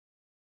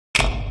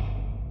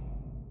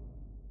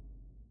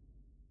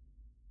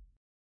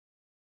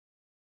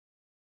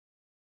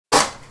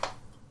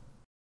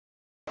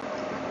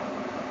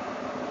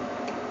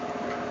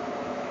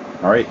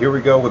Alright, here we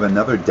go with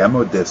another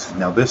demo disc.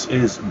 Now this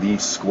is the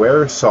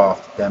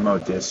Squaresoft demo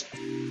disc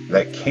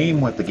that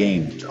came with the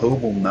game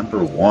Tobal No.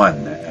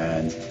 1,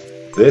 and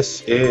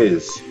this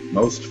is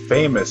most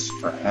famous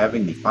for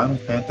having the Final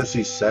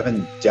Fantasy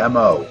VII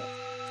demo.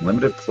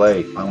 Limited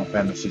play Final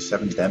Fantasy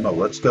VII demo.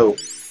 Let's go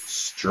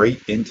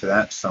straight into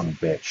that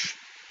sumbitch.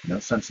 No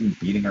sense in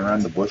beating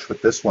around the bush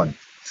with this one.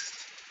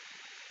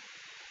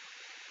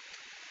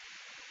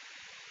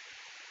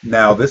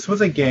 Now this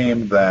was a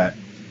game that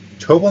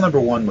Tobal No.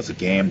 1 was a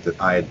game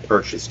that I had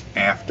purchased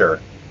after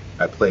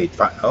I played...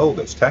 Oh,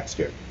 there's text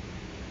here.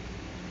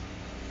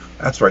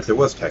 That's right, there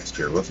was text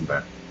here, wasn't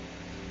there?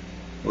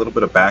 A little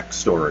bit of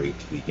backstory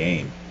to the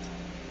game.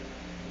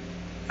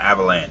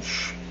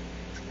 Avalanche.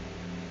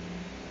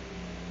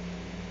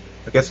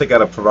 I guess I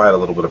gotta provide a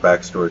little bit of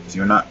backstory because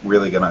you're not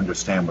really gonna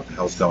understand what the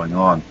hell's going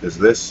on, because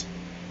this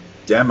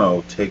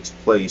demo takes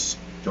place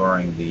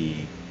during the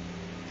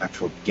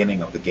actual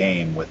beginning of the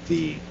game with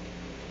the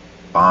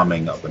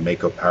bombing of the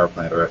Mako power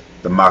plant, or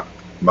the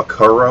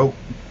Makuro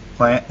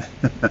plant.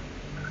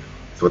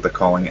 That's what they're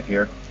calling it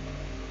here.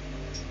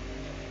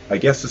 I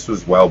guess this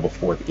was well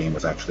before the game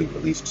was actually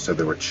released, so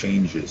there were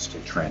changes to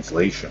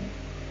translation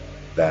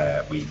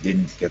that we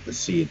didn't get to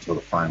see until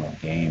the final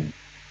game.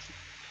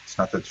 It's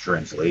not that the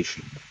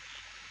translation,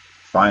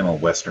 final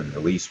Western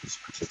release was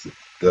particularly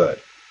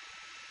good,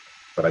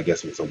 but I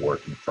guess it was a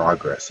work in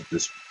progress at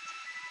this point.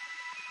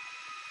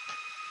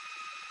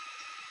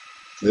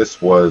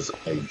 This was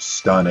a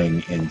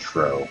stunning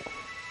intro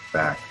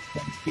back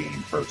when the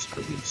game first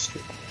released.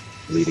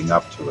 Leading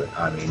up to it,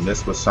 I mean,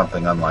 this was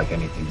something unlike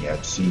anything you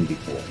had seen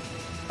before.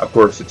 Of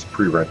course, it's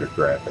pre-rendered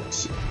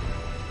graphics.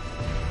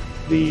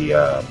 The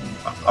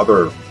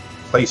other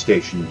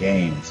PlayStation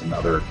games and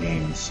other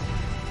games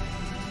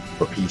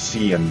for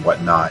PC and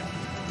whatnot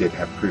did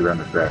have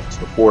pre-rendered graphics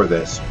before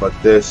this, but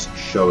this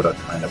showed a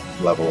kind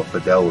of level of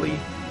fidelity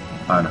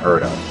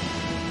unheard of.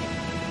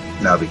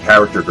 Now, the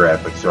character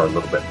graphics are a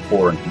little bit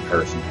poor in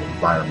comparison to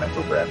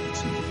environmental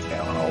graphics and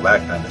detail and all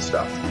that kind of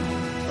stuff.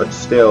 But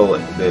still,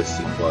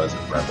 this was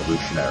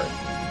revolutionary.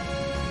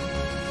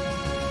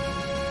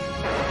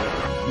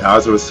 Now,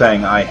 as I was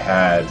saying, I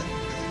had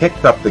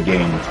picked up the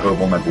game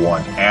Tobal No.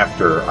 1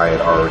 after I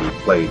had already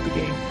played the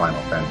game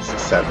Final Fantasy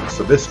VII.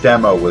 So this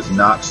demo was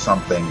not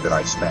something that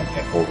I spent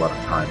a whole lot of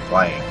time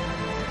playing.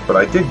 But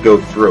I did go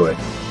through it,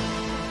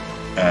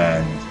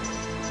 and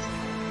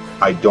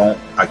I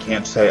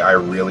can't say I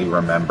really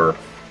remember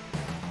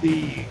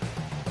the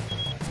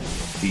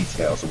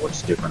details of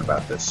what's different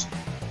about this.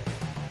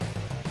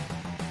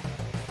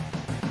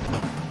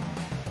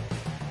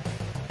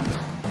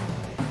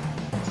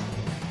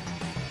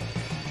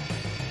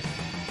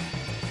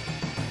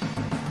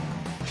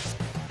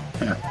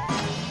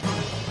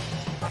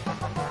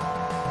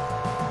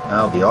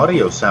 Now the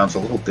audio sounds a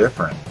little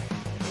different.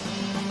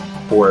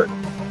 Or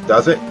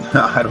does it?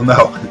 I don't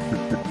know.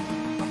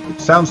 It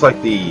sounds like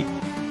the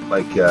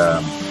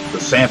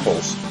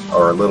samples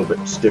are a little bit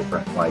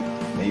different. Like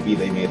maybe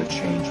they made a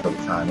change for the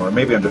time, or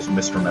maybe I'm just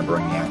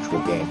misremembering the actual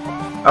game.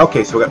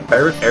 Okay, so we got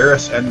Barret,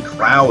 Aeris, and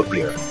Cloud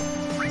here.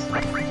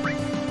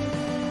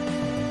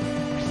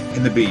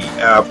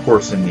 Of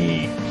course, in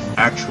the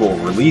actual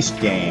released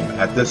game,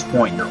 at this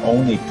point you're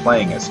only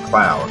playing as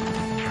Cloud.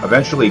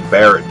 Eventually,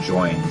 Barret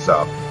joins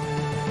up,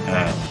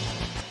 and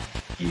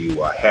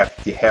you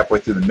halfway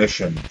through the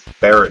mission,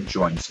 Barret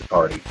joins the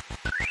party.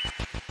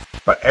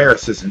 But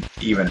Aeris isn't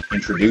even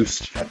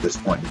introduced at this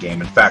point in the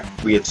game. In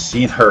fact, we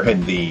saw her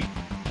in the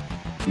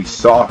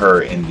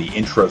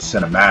intro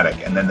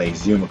cinematic, and then they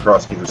zoom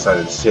across the other side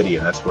of the city,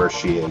 and that's where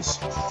she is.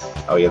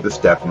 Oh yeah, this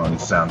definitely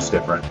sounds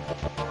different.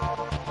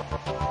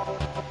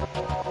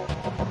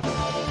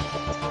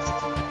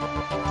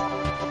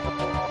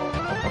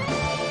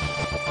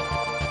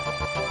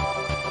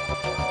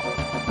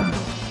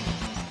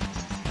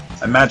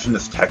 I imagine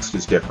this text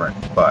is different,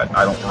 but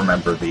I don't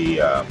remember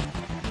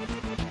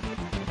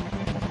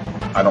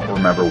I don't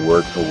remember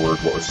word for word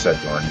what was said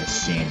during this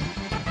scene.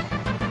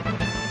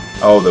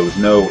 Oh, there was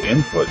no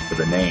input for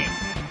the name.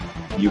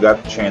 You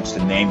got the chance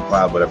to name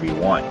Cloud whatever you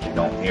want. You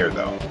don't hear,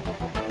 though.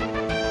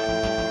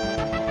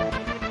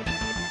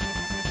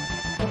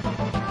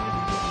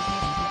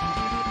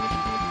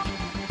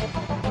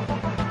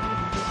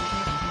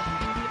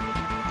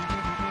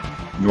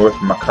 North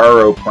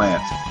Makuro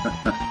plant.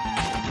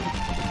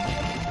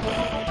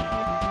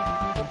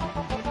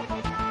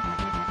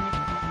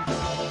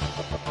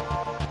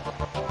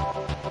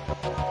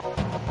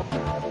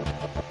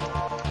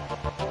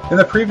 In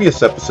the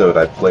previous episode,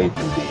 I played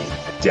through the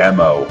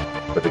demo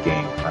for the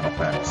game Final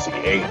Fantasy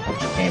VIII,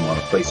 which came on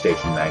a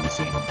PlayStation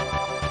Magazine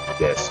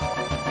disc.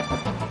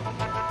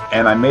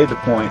 And I made the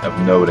point of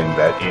noting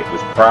that it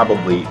was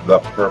probably the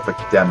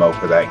perfect demo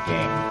for that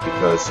game,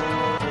 because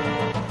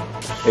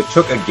it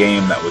took a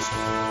game that was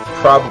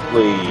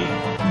probably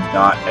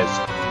not as...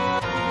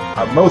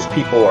 most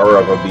people are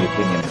of the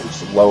opinion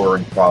it's lower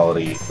in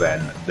quality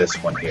than this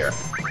one here.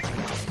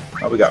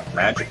 Oh, we got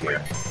magic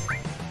here.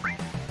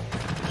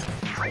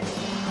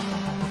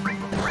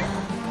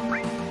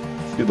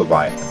 Let's do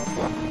Leviathan.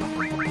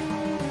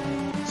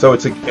 So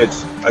it's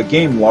a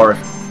game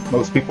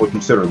most people would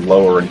consider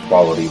lower in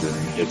quality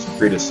than its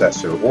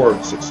predecessor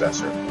or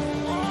successor.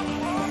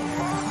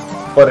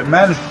 But it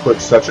managed to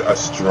put such a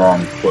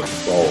strong foot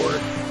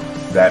forward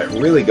that it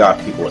really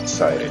got people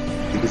excited.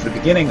 Because the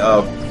beginning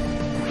of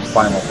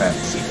Final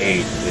Fantasy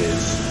VIII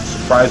is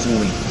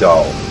surprisingly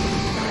dull.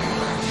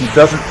 He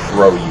doesn't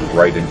throw you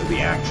right into the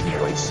action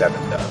the way 7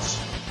 does.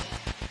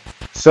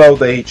 So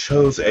they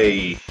chose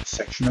a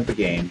section of the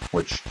game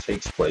which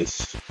takes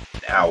place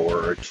an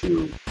hour or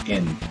two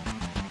in,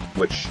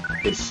 which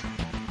is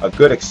a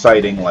good,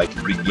 exciting,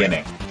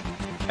 beginning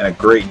and a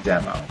great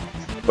demo.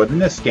 But in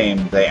this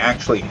game, they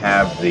actually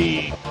have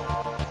the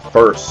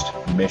first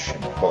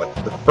mission,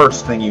 the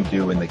first thing you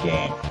do in the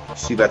game. You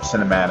see that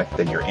cinematic,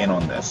 then you're in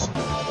on this.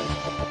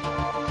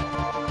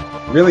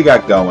 Really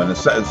got going.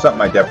 It's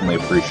something I definitely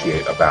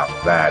appreciate about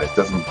that. It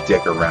doesn't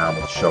dick around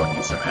with showing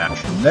you some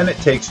action. And then it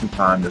takes some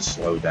time to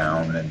slow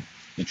down and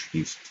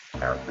introduce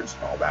characters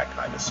and all that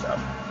kind of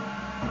stuff.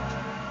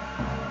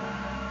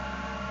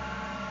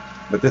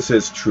 But this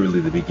is truly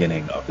the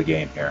beginning of the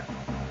game here.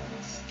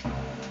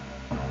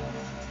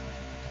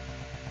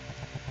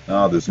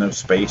 Oh, there's no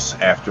space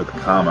after the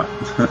comma.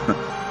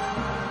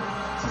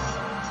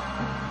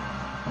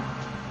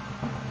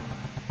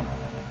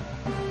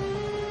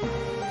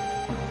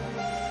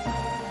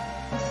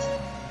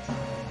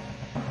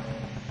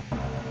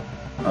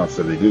 Oh,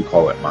 so they do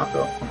call it Mako,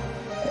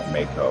 or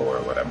Mako, or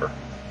whatever.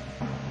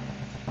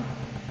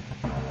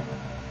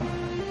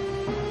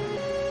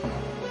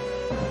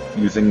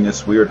 Using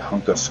this weird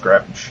hunk of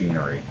scrap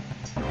machinery.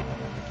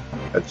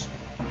 That's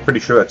pretty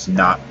sure that's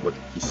not what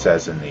he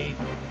says in the...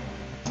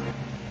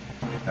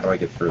 How do I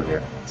get through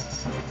here?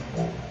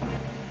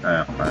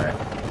 Oh, alright.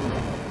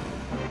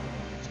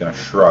 He's gonna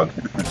shrug.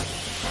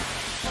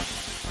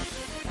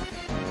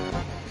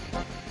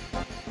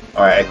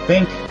 Alright, I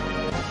think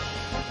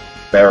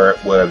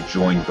Barrett would have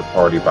joined the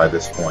party by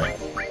this point.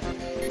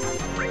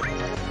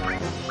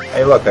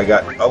 Hey, look, I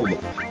got... Oh,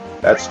 look,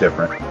 that's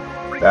different.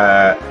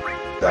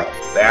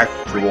 The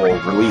actual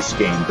release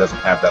game doesn't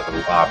have that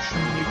little option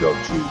when you go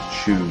to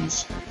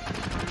choose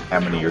how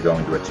many you're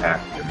going to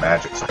attack with your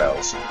magic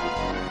spells.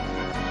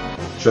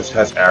 It just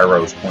has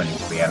arrows pointing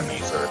to the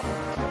enemies, or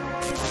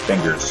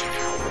fingers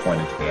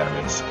pointing to the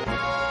enemies.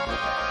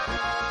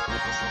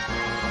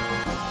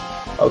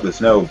 Oh,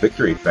 there's no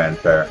victory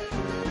fanfare.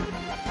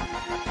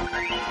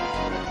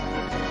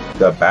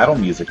 The battle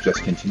music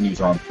just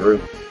continues on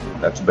through.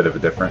 That's a bit of a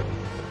difference.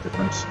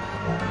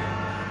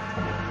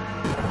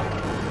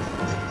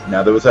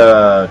 Now there was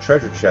a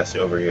treasure chest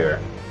over here,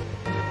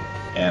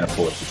 and of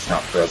course it's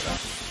not present.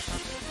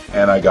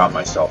 And I got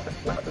myself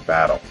into another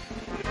battle.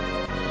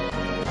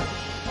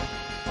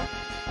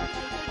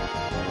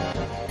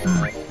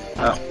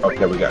 Oh,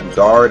 okay, we got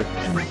guard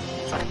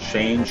and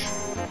change.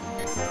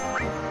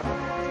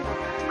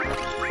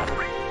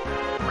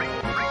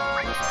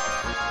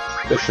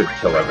 This should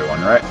kill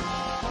everyone, right?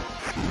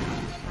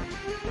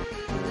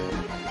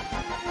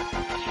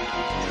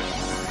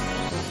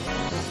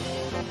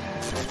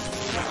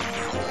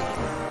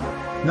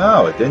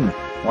 No, it didn't.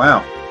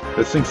 Wow.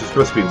 Those things are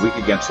supposed to be weak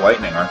against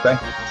lightning, aren't they?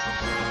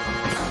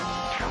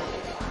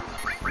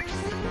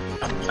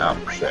 Oh,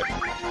 shit.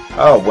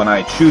 Oh, when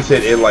I choose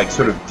it, it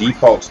sort of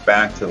defaults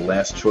back to the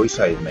last choice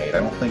I had made. I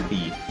don't think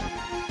the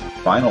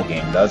final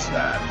game does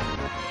that.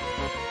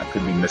 I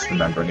could be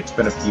misremembering. It's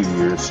been a few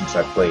years since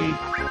I played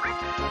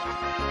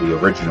the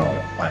original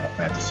Final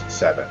Fantasy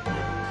VII.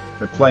 I've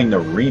been playing the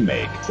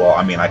remake. Well,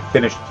 I mean, I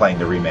finished playing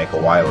the remake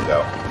a while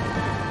ago,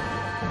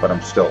 but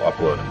I'm still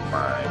uploading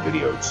my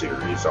video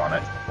series on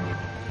it.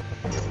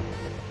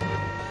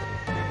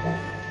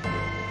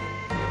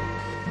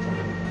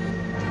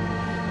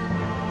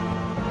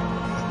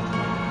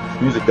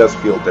 Music does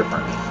feel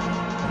different.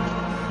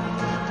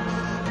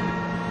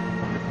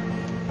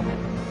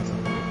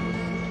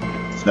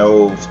 There's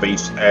no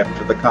space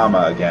after the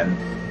comma again.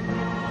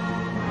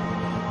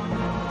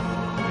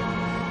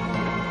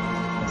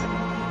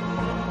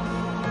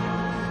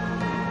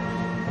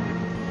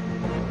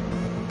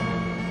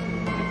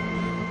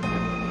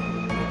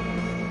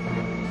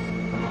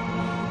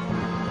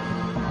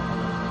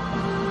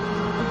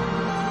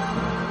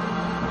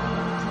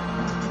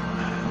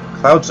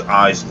 Cloud's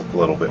eyes look a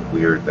little bit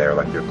weird there,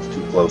 like they're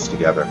too close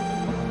together.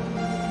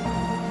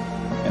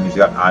 And he's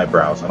got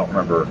eyebrows. I don't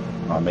remember.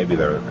 Maybe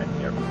they're in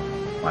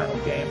the final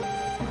game.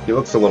 He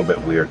looks a little bit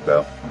weird,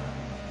 though.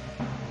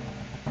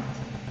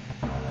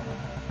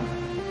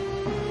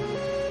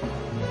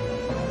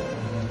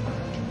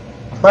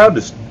 Cloud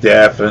is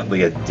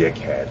definitely a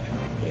dickhead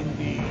in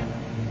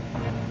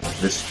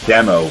this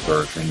demo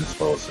version as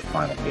well as the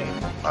final game.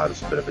 Cloud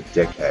is a bit of a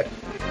dickhead.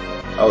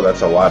 Oh,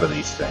 that's a lot of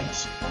these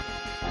things.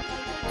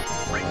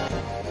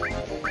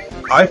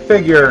 I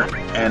figure,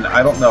 and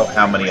I don't know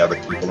how many other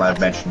people, and I've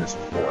mentioned this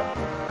before,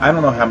 I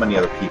don't know how many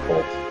other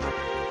people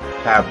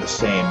have the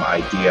same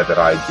idea that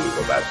I do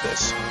about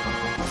this.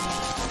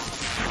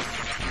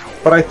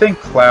 But I think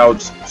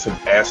Cloud's sort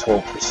of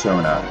asshole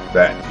persona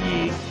that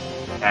he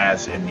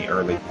has in the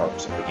early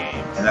parts of the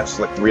game, and that's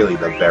like really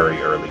the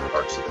very early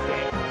parts of the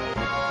game.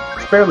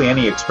 There's barely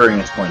any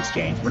experience points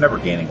gained. We're never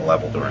gaining a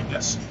level during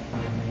this.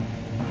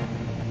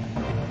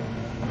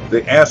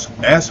 The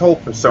asshole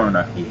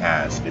persona he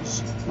has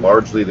is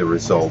largely the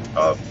result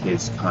of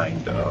his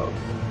kind of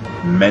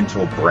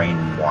mental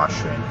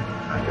brainwashing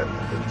kind of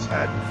that he's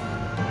had.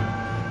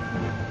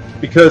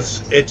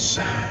 Because it's,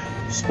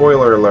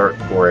 spoiler alert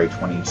for a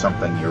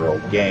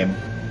 20-something-year-old game,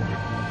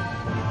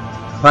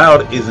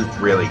 Cloud isn't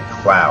really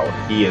Cloud.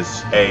 He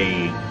is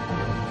a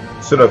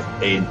sort of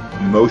an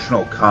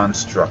emotional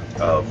construct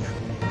of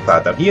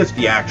Cloud. He is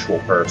the actual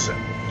person.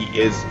 He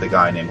is the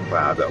guy named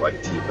Cloud that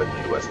like Tifa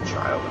knew as a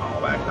child and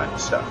all that kind of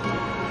stuff.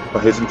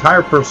 But his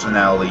entire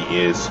personality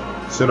is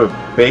sort of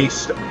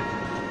based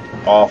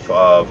off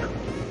of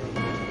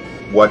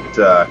what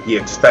he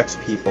expects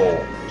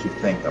people to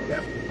think of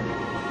him.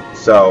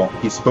 So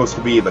he's supposed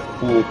to be the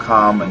cool,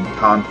 calm, and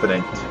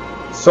confident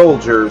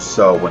soldier,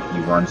 so when he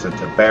runs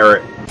into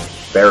Barrett,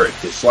 Barrett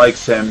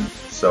dislikes him,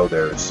 so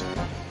there's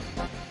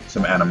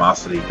some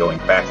animosity going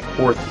back and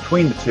forth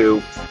between the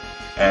two,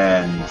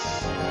 and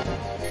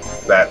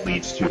that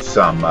leads to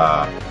some,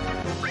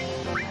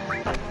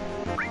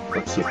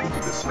 let's see if we can do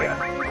this again.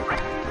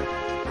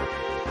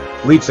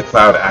 Leads to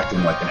Cloud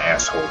acting like an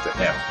asshole to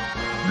him.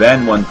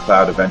 Then when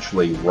Cloud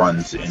eventually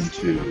runs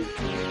into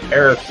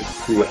Aerith,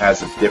 who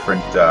has a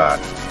different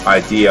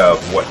idea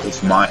of what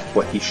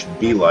what he should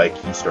be like,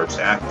 he starts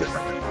to act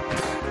differently.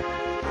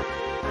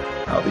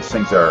 Now these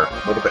things are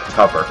a little bit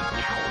tougher.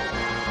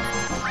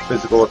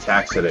 Physical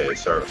attacks it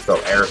is, or so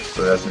Aerith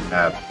doesn't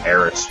have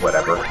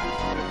whatever,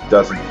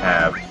 doesn't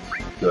have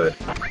good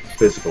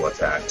physical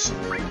attacks.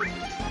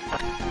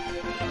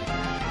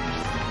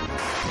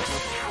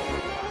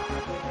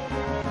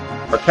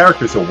 Our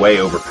characters are way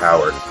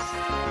overpowered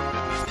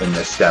in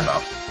this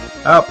demo.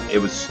 Oh,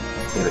 it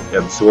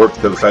absorbed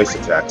those ice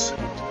attacks.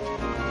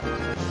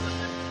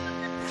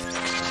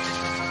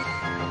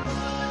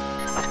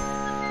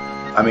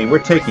 I mean, we're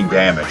taking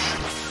damage,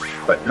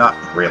 but not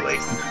really.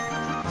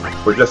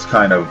 We're just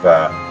kind of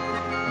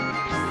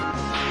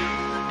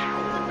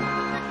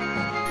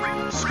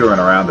screwing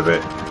around a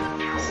bit.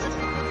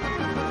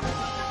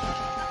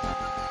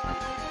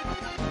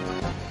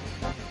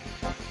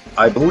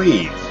 I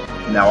believe.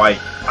 Now, I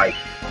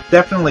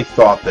definitely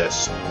thought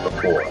this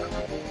before,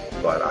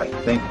 but I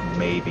think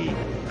maybe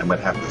I'm going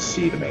to have to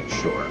see to make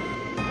sure.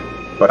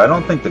 But I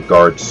don't think the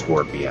Guard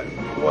Scorpion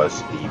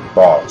was the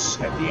boss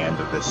at the end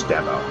of this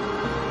demo.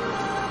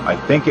 I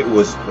think it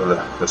was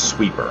the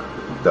Sweeper,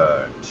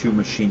 the two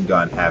machine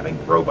gun having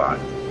robot.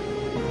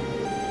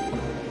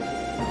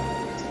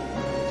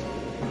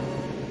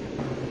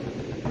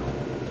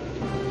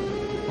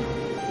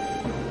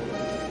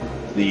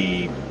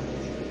 The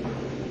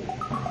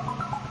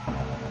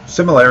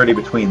similarity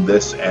between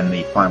this and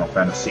the Final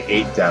Fantasy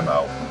VIII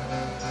demo.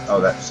 Oh,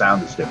 that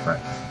sound is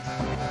different.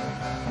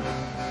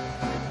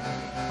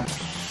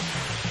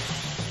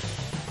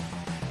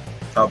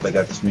 Oh, they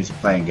got this music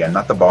playing again,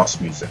 not the boss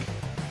music.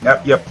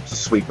 Yep, it's a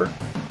Sweeper.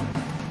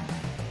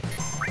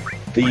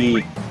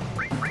 The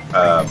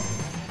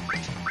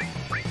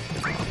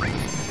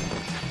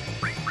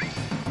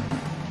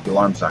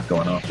alarm's not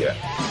going off yet.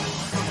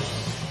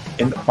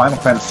 In the Final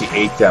Fantasy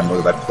VIII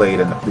demo that I played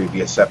in the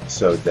previous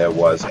episode, there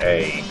was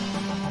a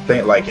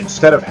thing, like,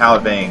 instead of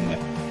having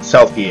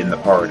Selkie in the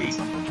party,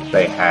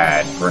 they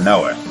had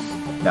Rinoa.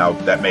 Now,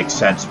 that makes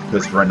sense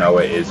because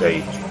Rinoa is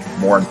a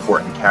more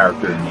important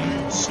character in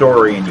the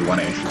story, and you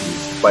want to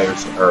introduce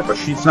players to her, but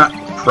she's not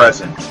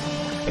present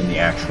in the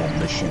actual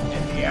mission,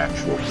 in the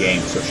actual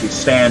game, so she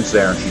stands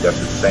there and she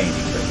doesn't say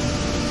anything.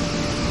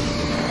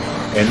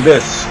 In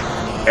this,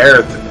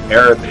 Aerith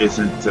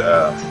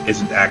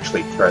isn't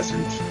actually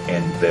present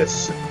in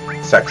this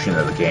section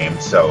of the game,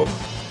 so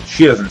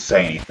she doesn't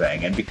say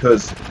anything. And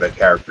because the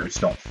characters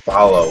don't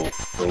follow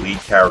the lead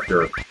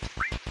character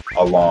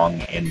along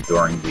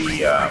during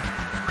the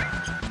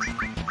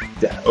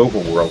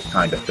overworld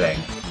kind of thing,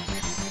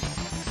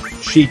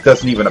 she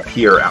doesn't even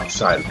appear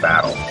outside of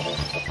battle.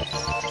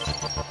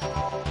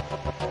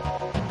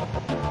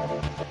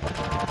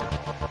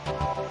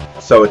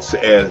 So it's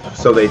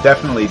so they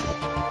definitely.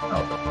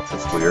 Oh,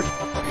 that's weird.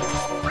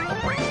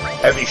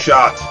 Heavy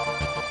shot!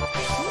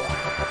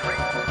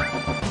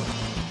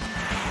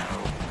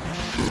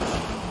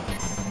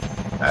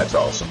 That's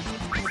awesome.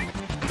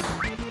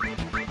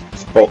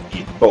 It's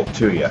bolt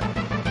to you.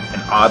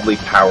 An oddly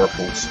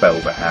powerful spell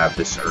to have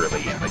this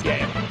early in the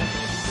game.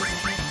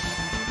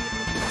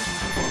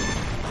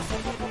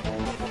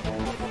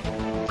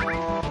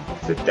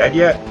 Is it dead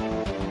yet?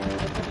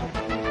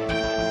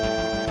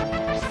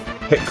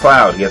 Hit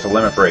Cloud, he has a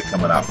limit break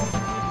coming up.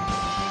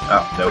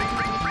 Oh, nope.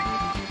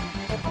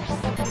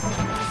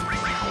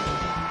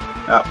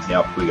 Oh,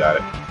 yep, we got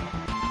it.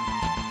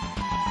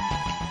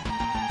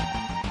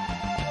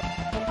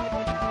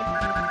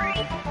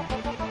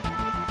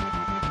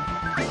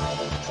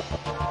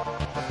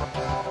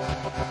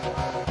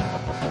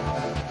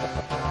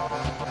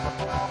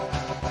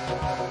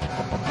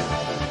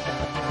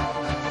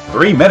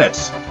 "3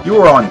 minutes? You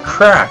were on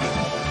crack!"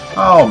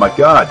 Oh my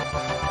god.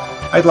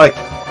 I had like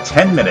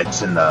 10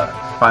 minutes in the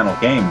final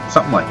game,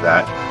 something like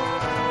that.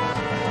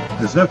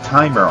 There's no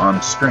timer on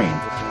the screen.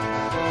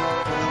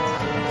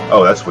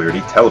 Oh, that's weird.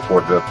 He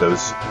teleported up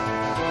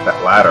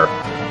that ladder.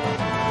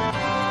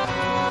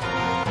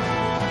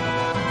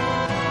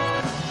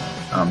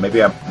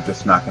 Maybe I'm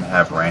just not going to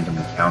have random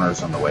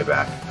encounters on the way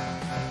back.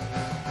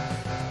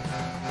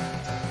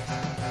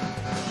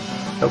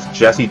 How's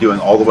Jessie doing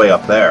all the way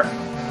up there?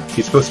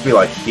 She's supposed to be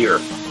like here.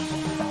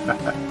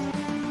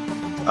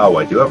 Oh,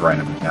 I do have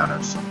random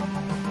encounters.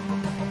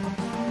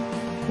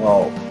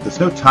 Well,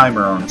 there's no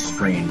timer on the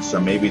screen, so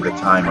maybe the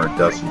timer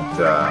doesn't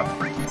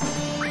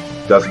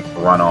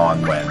run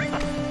on when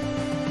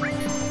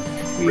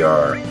we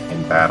are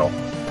in battle.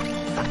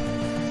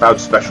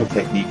 Cloud special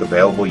technique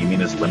available, you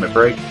mean as limit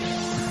break?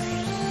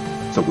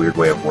 It's a weird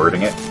way of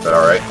wording it, but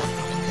alright.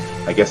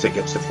 I guess it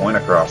gets the point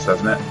across,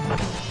 doesn't it?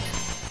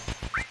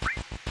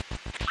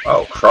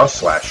 Oh, cross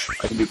slash.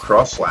 I can do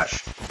cross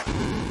slash.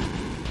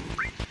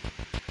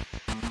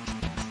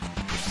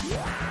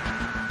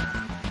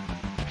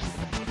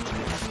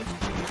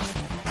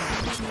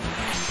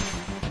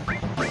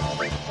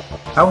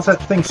 How is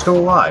that thing still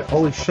alive?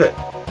 Holy shit.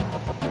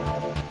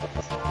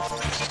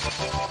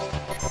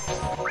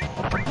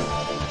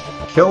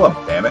 Kill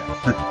him, damn it.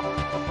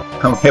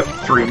 I only have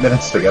 3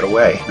 minutes to get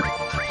away.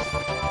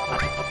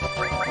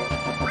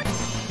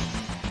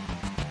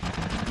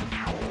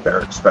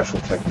 Barrack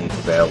special technique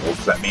available.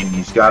 Does that mean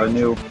he's got a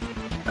new...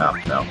 Oh,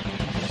 no.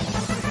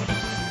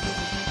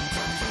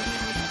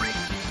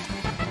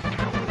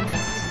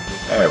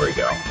 There we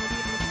go.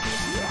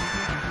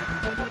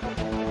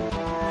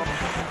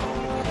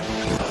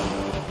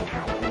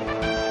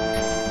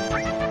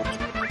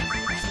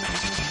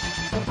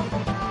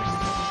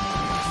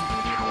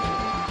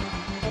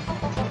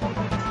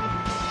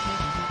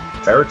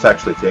 Barrett's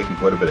actually taking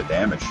quite a bit of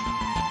damage.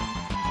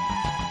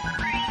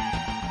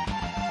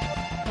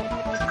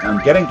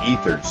 I'm getting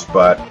ethers,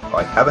 but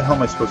like, how the hell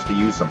am I supposed to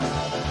use them?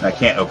 And I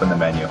can't open the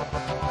menu.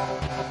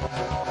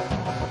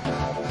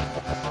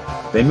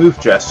 They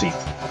moved Jessie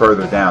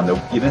further down. You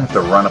didn't have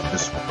to run up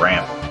this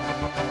ramp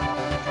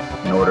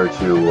in order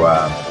to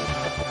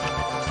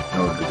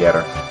get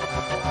her.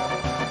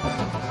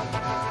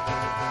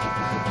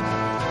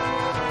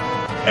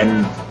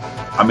 And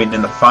I mean,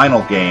 in the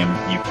final game,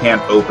 you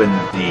can't open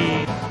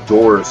the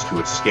doors to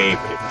escape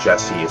if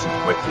Jessie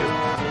isn't with you.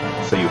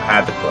 So you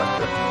had to collect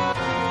her.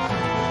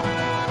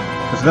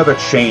 There's another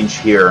change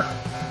here.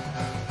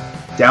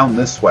 Down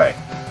this way.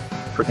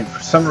 Freaking,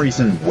 for some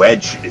reason,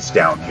 Wedge is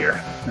down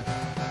here.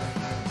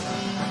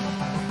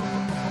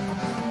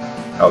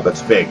 Oh,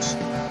 that's Biggs.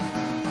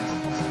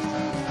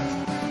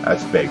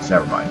 That's Biggs,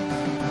 never mind.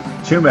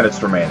 2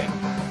 minutes remaining.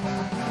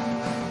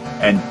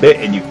 And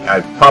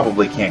I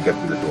probably can't get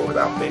through the door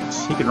without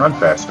Biggs. He can run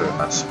faster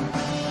than us.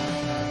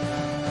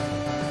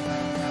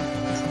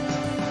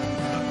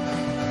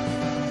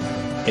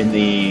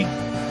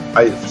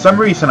 For some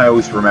reason, I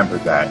always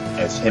remembered that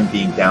as him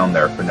being down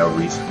there for no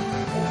reason.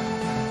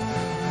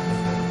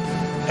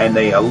 And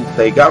they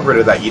got rid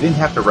of that. You didn't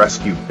have to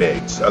rescue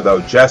Biggs, although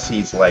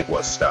Jessie's leg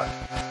was stuck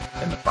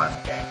in the final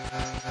game.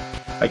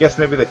 I guess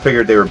maybe they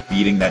figured they were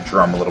beating that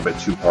drum a little bit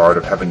too hard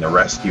of having to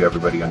rescue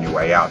everybody on your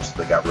way out,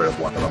 so they got rid of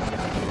one of them.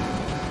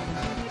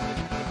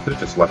 Could have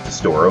just left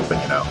this door open,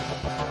 you know.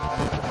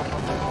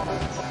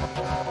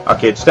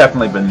 Okay, it's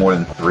definitely been more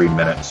than 3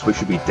 minutes. We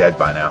should be dead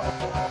by now.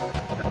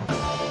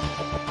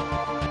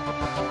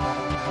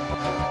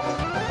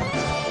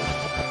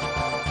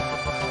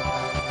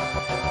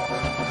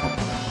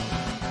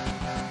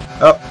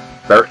 Oh,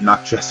 Barrett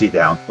knocked Jessie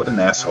down. What an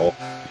asshole.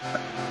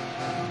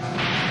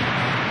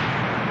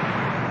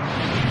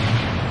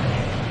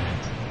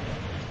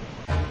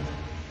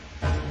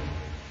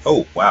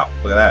 Oh, wow,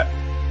 look at that.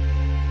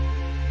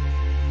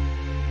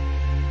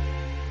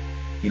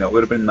 You know, it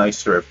would have been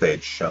nicer if they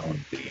had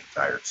shown the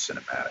entire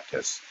cinematic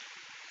as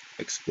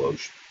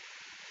explosion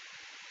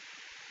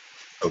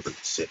over the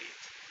city.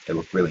 It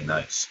looked really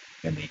nice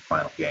in the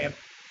final game.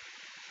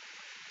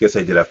 Guess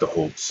I did have to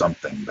hold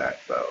something back,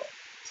 though.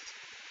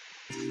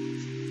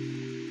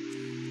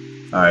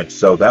 Alright,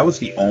 so that was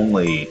the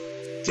only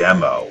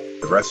demo.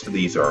 The rest of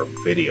these are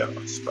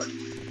videos, but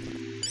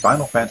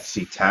Final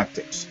Fantasy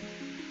Tactics.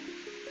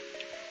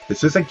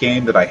 This is a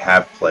game that I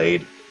have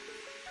played,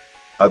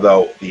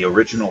 although the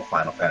original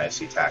Final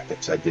Fantasy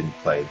Tactics I didn't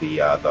play.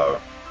 The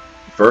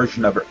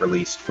version of it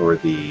released for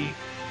the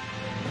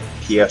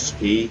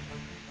PSP,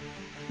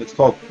 it's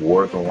called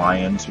War of the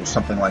Lions or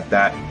something like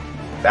that.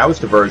 That was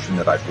the version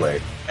that I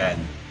played, and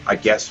I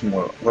guess from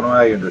what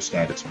I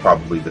understand, it's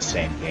probably the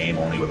same game,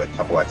 only with a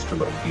couple extra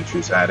little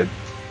features added.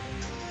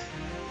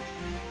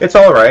 It's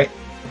alright.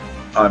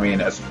 I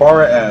mean, as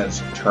far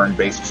as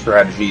turn-based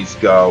strategies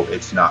go,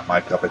 it's not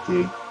my cup of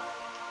tea.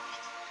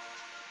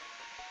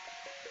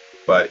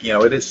 But, you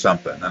know, it is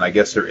something, and I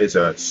guess there is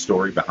a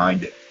story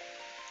behind it.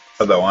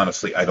 Although,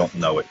 honestly, I don't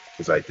know it,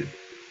 because I didn't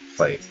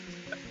play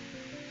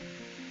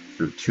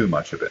through too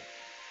much of it.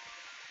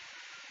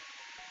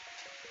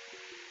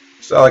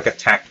 It's like a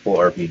tactical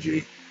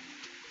RPG.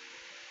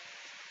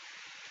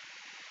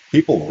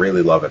 People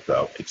really love it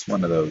though. It's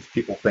one of those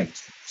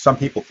some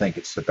people think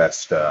it's the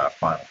best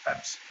Final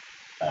Fantasy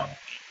on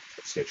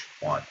PlayStation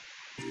 1.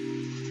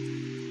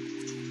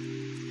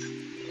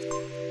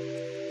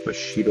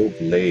 Bushido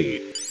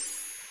Blade.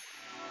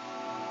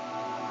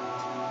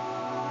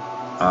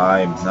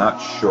 I'm not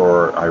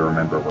sure I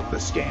remember what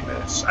this game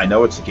is. I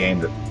know it's a game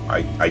that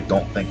I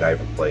don't think I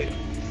ever played,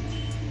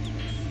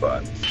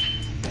 but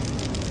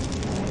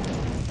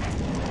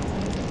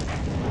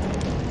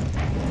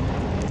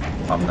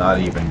I'm not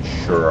even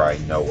sure I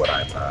know what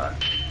I'm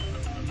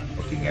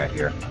looking at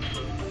here.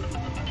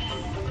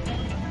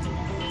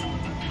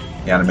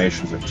 The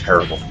animations are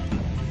terrible.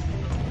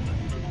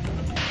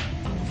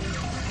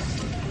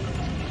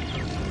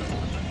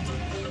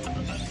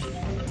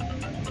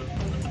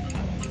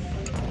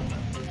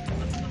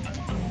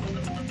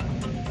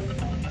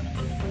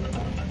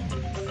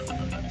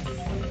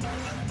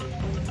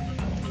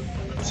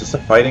 Is this a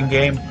fighting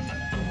game?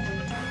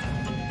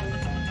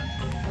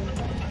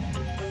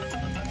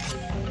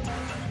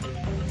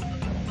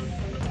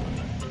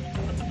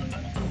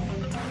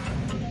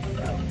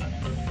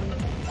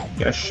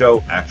 Gonna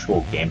show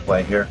actual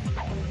gameplay here.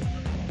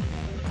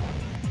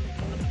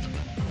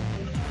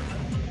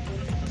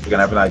 You're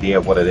gonna have an idea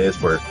of what it is.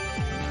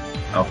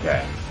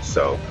 Okay,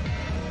 so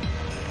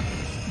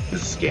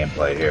this is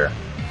gameplay here.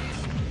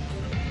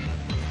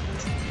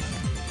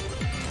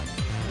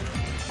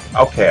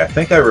 Okay, I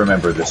think I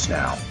remember this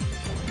now.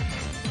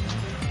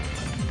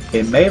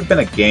 It may have been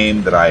a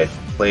game that I had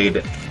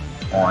played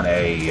on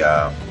a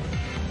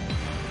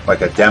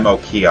like a demo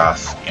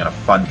kiosk in a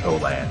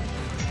Funko land.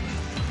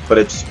 But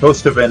it's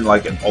supposed to have been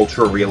like an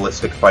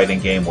ultra-realistic fighting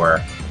game where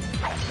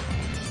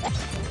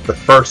the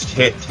first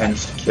hit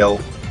tends to kill.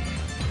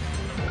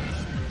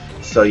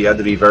 So you had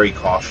to be very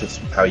cautious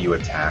with how you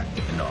attacked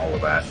and all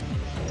of that.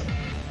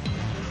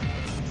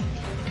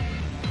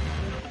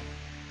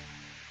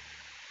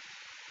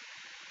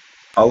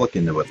 I'll look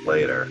into it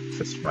later,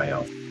 just for my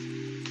own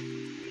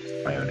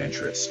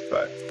interest,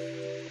 but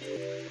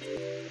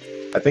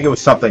I think it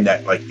was something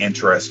that like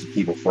interested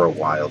people for a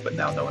while, but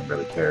now no one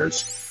really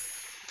cares.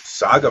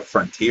 Saga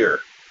Frontier.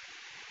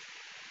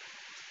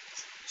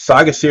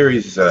 Saga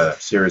series is a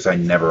series I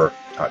never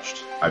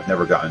touched. I've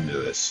never gotten into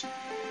this.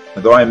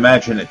 Although I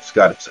imagine it's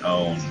got its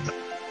own,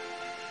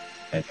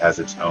 it has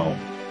its own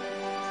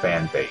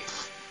fan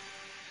base.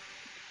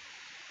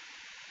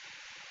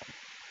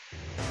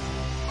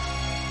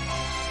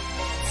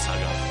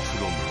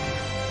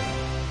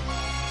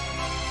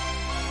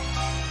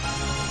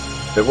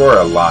 There were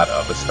a lot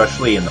of,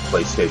 especially in the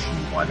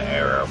PlayStation 1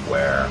 era,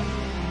 where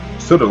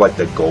sort of like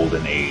the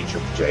golden age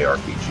of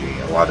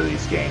JRPG. A lot of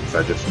these games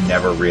I just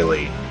never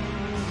really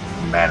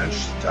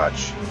managed to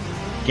touch.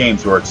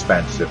 Games were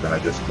expensive and I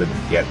just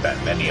couldn't get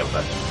that many of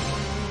them.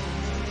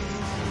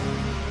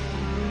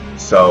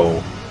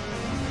 So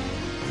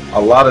a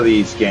lot of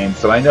these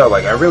games that I know,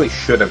 like I really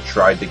should have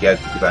tried to get,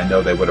 because I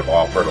know they would have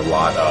offered a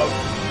lot of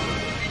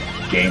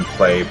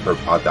gameplay for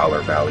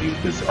 $5 value,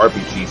 because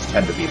RPGs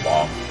tend to be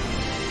long.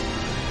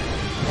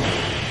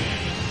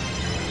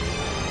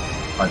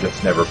 I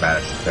just never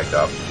managed to pick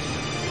up.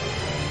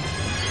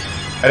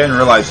 I didn't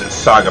realize that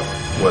Saga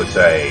was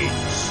a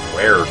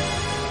Square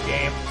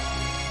game.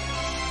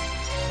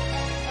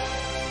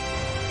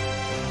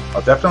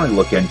 I'll definitely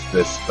look into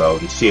this, though,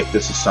 to see if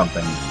this is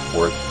something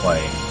worth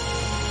playing.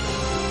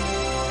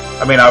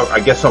 I mean, I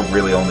guess I'm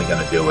really only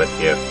going to do it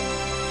if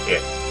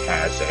it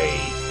has a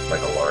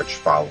large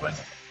following.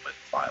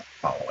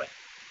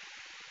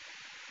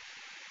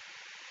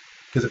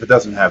 Because if it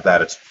doesn't have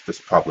that, it's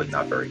just probably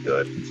not very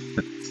good.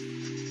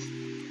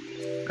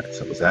 Alright,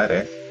 so was that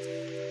it?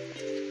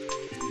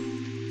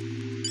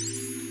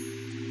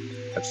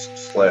 That's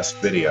this last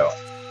video.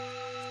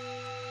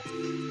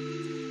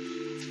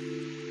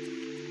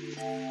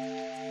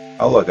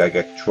 Oh look, I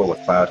get control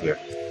of Cloud here.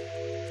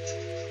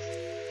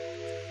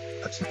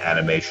 That's an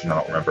animation I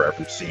don't remember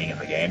ever seeing in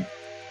the game.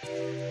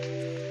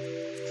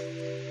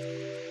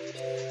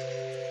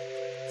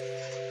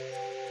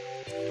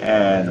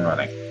 And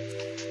running.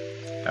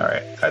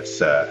 Alright,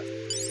 that's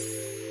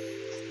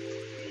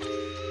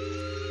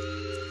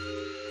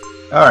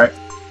alright,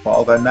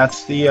 well then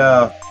that's the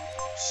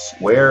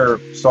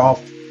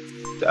Squaresoft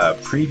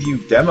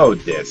preview demo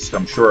disc.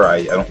 I'm sure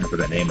I don't remember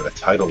the name of the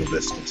title of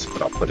this disc,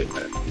 but I'll put it in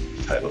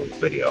the title of the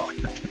video.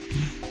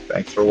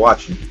 Thanks for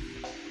watching.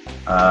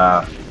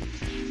 I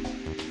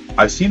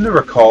seem to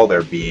recall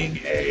there being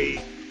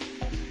a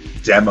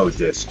demo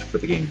disc for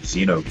the game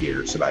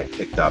Xenogears that I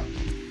picked up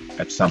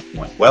at some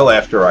point, well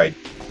after I'd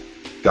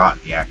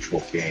gotten the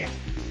actual game.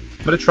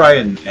 I'm going to try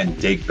and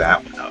dig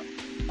that one up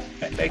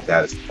and make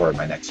that as part of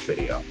my next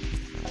video.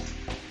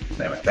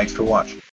 Anyway, thanks for watching.